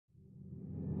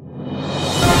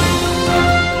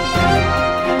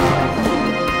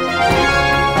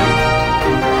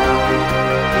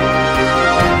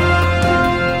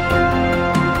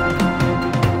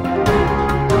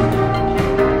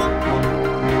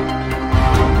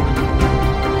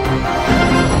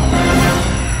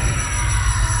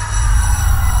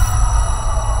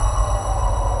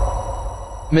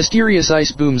Mysterious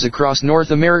ice booms across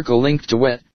North America linked to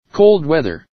wet, cold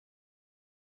weather.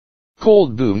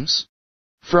 Cold booms.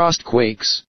 Frost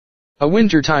quakes. A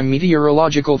wintertime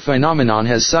meteorological phenomenon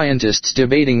has scientists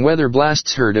debating whether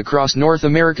blasts heard across North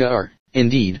America are,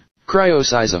 indeed,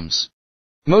 cryoseisms.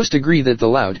 Most agree that the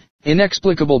loud,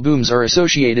 inexplicable booms are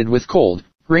associated with cold,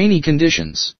 rainy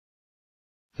conditions.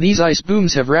 These ice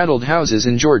booms have rattled houses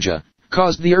in Georgia,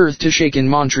 caused the earth to shake in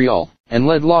Montreal, and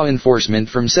led law enforcement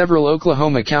from several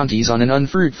Oklahoma counties on an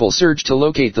unfruitful search to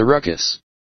locate the ruckus.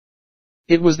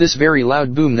 It was this very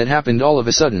loud boom that happened all of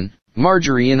a sudden.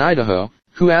 Marjorie in Idaho,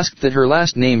 who asked that her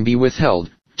last name be withheld,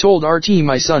 told RT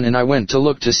my son and I went to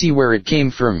look to see where it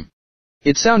came from.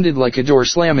 It sounded like a door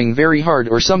slamming very hard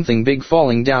or something big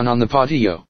falling down on the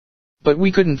patio. But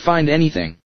we couldn't find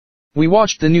anything. We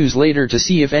watched the news later to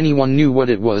see if anyone knew what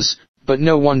it was, but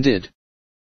no one did.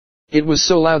 It was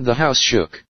so loud the house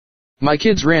shook. My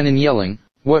kids ran in yelling,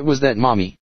 "What was that,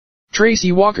 Mommy?"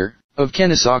 Tracy Walker, of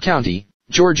Kennesaw County,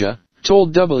 Georgia,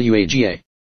 told WAGA.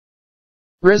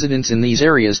 Residents in these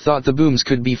areas thought the booms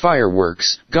could be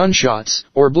fireworks, gunshots,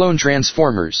 or blown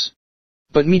transformers.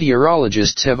 But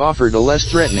meteorologists have offered a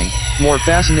less threatening, more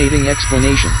fascinating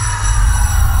explanation.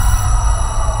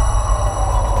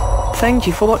 Thank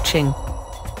you for watching.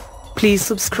 Please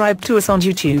subscribe to us on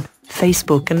YouTube,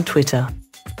 Facebook and Twitter.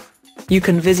 You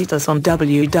can visit us on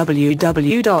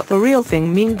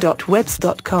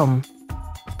www.therealthingmeme.webs.com.